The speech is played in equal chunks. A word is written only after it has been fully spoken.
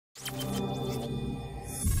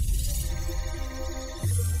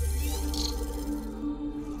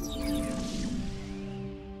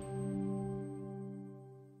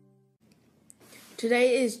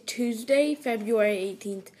Today is Tuesday, February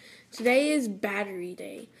 18th. Today is Battery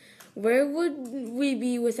Day. Where would we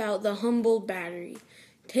be without the humble battery?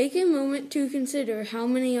 Take a moment to consider how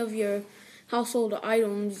many of your household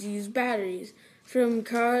items use batteries, from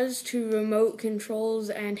cars to remote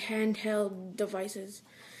controls and handheld devices.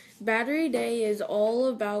 Battery Day is all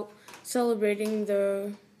about celebrating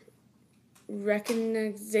the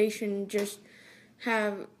recognition just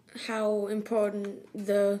how important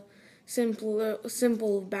the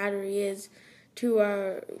simple battery is to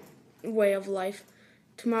our way of life.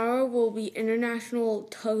 Tomorrow will be International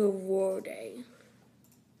Tug of War Day.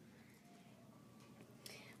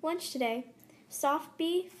 Lunch today: soft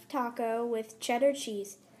beef taco with cheddar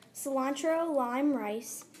cheese, cilantro lime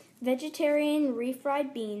rice, vegetarian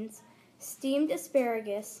refried beans, steamed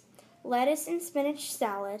asparagus, lettuce and spinach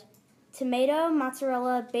salad, tomato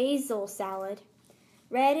mozzarella basil salad,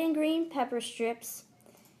 red and green pepper strips,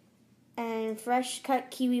 and fresh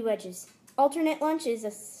cut kiwi wedges. Alternate lunch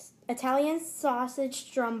is Italian sausage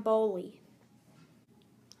stromboli.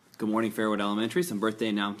 Good morning, Fairwood Elementary. Some birthday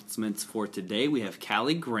announcements for today. We have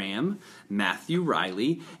Callie Graham, Matthew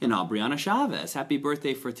Riley, and Aubriana Chavez. Happy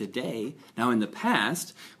birthday for today. Now, in the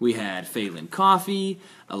past, we had Phelan Coffey,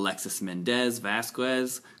 Alexis Mendez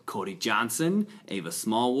Vasquez, Cody Johnson, Ava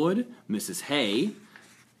Smallwood, Mrs. Hay,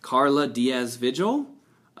 Carla Diaz Vigil,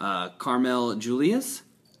 Carmel Julius,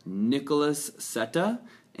 Nicholas Setta,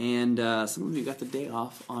 and some of you got the day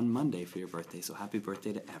off on Monday for your birthday, so happy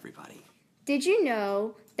birthday to everybody. Did you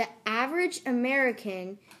know the average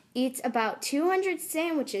American eats about 200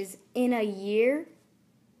 sandwiches in a year?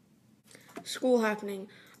 School happening.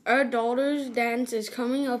 Our daughter's dance is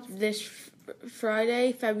coming up this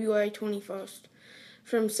Friday, February 21st,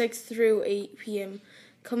 from 6 through 8 p.m.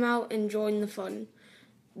 Come out and join the fun.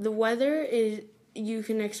 The weather you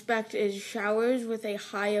can expect is showers with a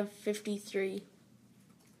high of 53.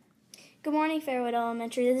 Good morning, Fairwood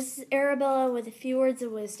Elementary. This is Arabella with a few words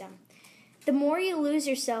of wisdom. The more you lose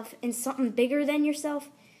yourself in something bigger than yourself,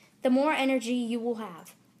 the more energy you will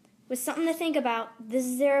have. With something to think about, this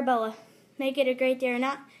is Arabella. Make it a great day or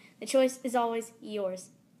not, the choice is always yours.